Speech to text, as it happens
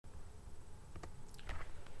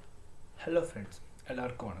Hello friends,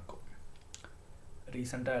 எல்லாருக்கும் வணக்கம்.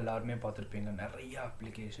 ரீசெண்டாக எல்லாருமே பார்த்துருப்பீங்க, நிறைய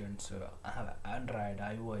applications Android,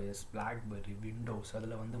 iOS, blackberry, Windows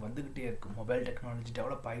அதில் வந்துக்கிட்டே இருக்குது. மொபைல் டெக்னாலஜி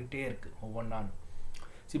டெவலப் ஆகிட்டே இருக்குது ஒவ்வொன்றான்னு.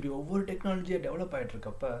 ஸோ இப்படி ஒவ்வொரு டெக்னாலஜியாக டெவலப்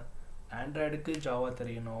ஆகிட்ருக்கப்ப ஆண்ட்ராய்டுக்கு ஜாவா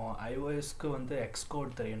தெரியணும், ஐஓஎஸ்க்கு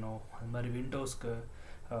எக்ஸ்கோட் தெரியணும், அது மாதிரி விண்டோஸ்க்கு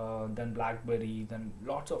தென் blackberry, then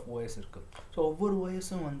lots of OS இருக்குது. ஸோ ஒவ்வொரு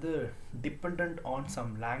ஓஎஸும் depend on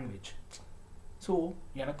some language. So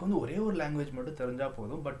எனக்கு ஒரே ஒரு லாங்குவேஜ் மட்டும் தெரிஞ்சால்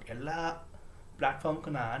போதும். பட் எல்லா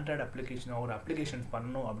பிளாட்ஃபார்முக்கும் நான் ஆண்ட்ராய்டு ஒரு அப்ளிகேஷன்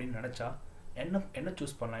பண்ணணும் அப்படின்னு நினச்சா என்ன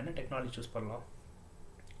சூஸ் பண்ணலாம், என்ன டெக்னாலஜி சூஸ் பண்ணலாம்,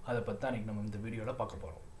 அதை பற்றி தான் இன்றைக்கி நம்ம இந்த வீடியோவில் பார்க்க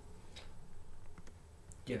போகிறோம்.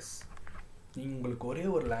 எஸ், உங்களுக்கு ஒரே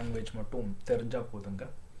ஒரு லாங்குவேஜ் மட்டும் தெரிஞ்சால் போதுங்க.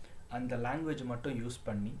 அந்த லாங்குவேஜ் மட்டும் யூஸ்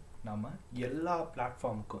பண்ணி நம்ம எல்லா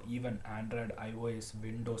பிளாட்ஃபார்முக்கும், even Android, iOS,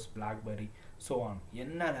 Windows, blackberry, so on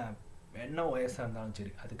என்ன ஓஎஸ்ஸாக இருந்தாலும்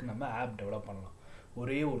சரி, அதுக்கு நம்ம ஆப் டெவலப் பண்ணலாம்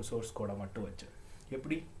ஒரே ஒரு சோர்ஸ் கோடை மட்டும் வச்சு.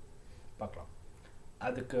 எப்படி பார்க்கலாம்.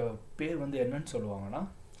 அதுக்கு பேர் என்னன்னு சொல்லுவாங்கன்னா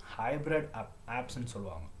ஹைப்ரிட் ஆப்ஸ்ன்னு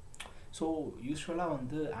சொல்லுவாங்க. ஸோ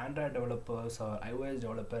யூஸ்வலாக ஆண்ட்ராய்டு டெவலப்பர்ஸ், ஐஓஎஸ்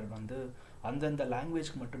டெவலப்பர் அந்தந்த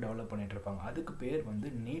லாங்குவேஜ்க்கு மட்டும் டெவலப் பண்ணிகிட்டு இருப்பாங்க. அதுக்கு பேர்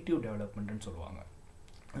நேட்டிவ் டெவலப்மெண்ட்டுன்னு சொல்லுவாங்க.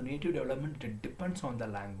 Native development depends on the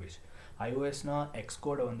language. ஐஓஎஸ்னால்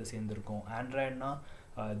எக்ஸ்கோடை சேர்ந்துருக்கும், ஆண்ட்ராய்டுனா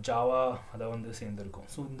Java அதை சேர்ந்துருக்கும்.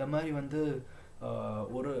 ஸோ இந்த மாதிரி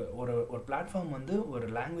ஒரு ஒரு ஒரு பிளாட்ஃபார்ம் ஒரு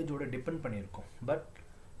லாங்குவேஜோட டிபெண்ட் பண்ணியிருக்கோம். பட்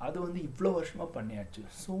அது இவ்வளோ வருஷமாக பண்ணியாச்சு.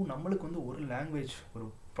 ஸோ நம்மளுக்கு ஒரு லாங்குவேஜ், ஒரு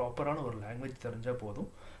ப்ராப்பரான ஒரு லாங்குவேஜ் தெரிஞ்சால் போதும்.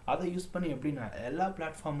 அதை யூஸ் பண்ணி எப்படி நான் எல்லா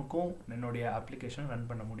பிளாட்ஃபார்முக்கும் என்னுடைய அப்ளிகேஷன் ரன்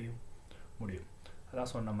பண்ண முடியும்.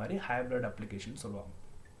 அதான் சொன்ன மாதிரி ஹைப்ரிட் அப்ளிகேஷன் சொல்லுவாங்க.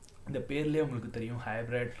 இந்த பேர்லேயே உங்களுக்கு தெரியும்,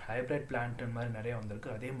 ஹைப்ரிட் பிளான்ட் மாதிரி நிறைய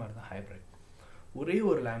வந்திருக்கு. அதே மாதிரி தான் ஹைப்ரிட். ஒரே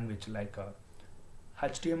ஒரு லாங்குவேஜ் லைக்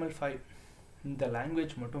HTML5 இந்த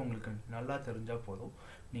லாங்குவேஜ் மட்டும் உங்களுக்கு நல்லா தெரிஞ்சால் போதும்.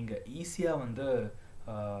 நீங்கள் ஈஸியாக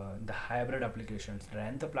இந்த ஹைப்ரிட் அப்ளிகேஷன்ஸ்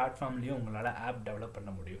எந்த பிளாட்ஃபார்ம்லேயும் உங்களால் ஆப் டெவலப்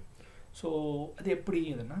பண்ண முடியும். ஸோ அது எப்படி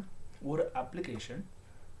இதுன்னா, ஒரு application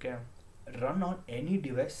run on any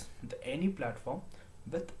device with any platform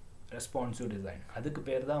with responsive design. அதுக்கு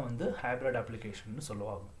பேர் தான் ஹைப்ரிட் அப்ளிகேஷன்னு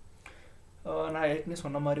சொல்லுவாங்க. நான் ஏற்கனவே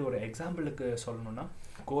சொன்ன மாதிரி ஒரு எக்ஸாம்பிளுக்கு சொல்லணுன்னா,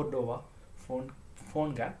 Cordova,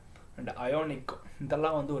 phone gap and ionic,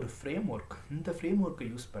 இதெல்லாம் ஒரு ஃப்ரேம் ஒர்க். இந்த ஃப்ரேம் ஒர்க்கை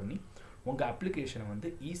யூஸ் பண்ணி உங்கள் அப்ளிகேஷனை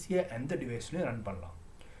ஈஸியாக எந்த டிவைஸ்லையும் ரன் பண்ணலாம்.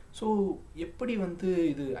 ஸோ எப்படி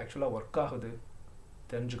இது ஆக்சுவலாக ஒர்க் ஆகுது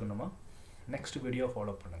தெரிஞ்சுக்கணுமா, நெக்ஸ்ட் வீடியோ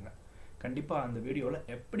ஃபாலோ பண்ணுங்கள். கண்டிப்பாக அந்த வீடியோவில்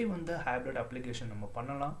எப்படி ஹைப்ரிட் அப்ளிகேஷன் நம்ம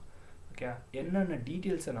பண்ணலாம், ஓகே, என்னென்ன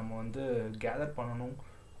டீட்டெயில்ஸை நம்ம கேதர் பண்ணணும்,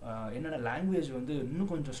 என்னென்ன லாங்குவேஜ்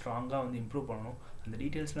இன்னும் கொஞ்சம் ஸ்ட்ராங்காக இம்ப்ரூவ் பண்ணணும், அந்த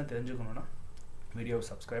டீட்டெயில்ஸ்லாம் தெரிஞ்சுக்கணுன்னா வீடியோவை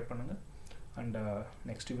சப்ஸ்கிரைப் பண்ணுங்கள் அண்ட்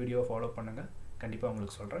நெக்ஸ்ட் வீடியோ ஃபாலோ பண்ணுங்கள். கண்டிப்பாக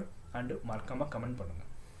உங்களுக்கு சொல்கிறேன். அண்டு மறக்காமல் கமெண்ட் பண்ணுங்கள்.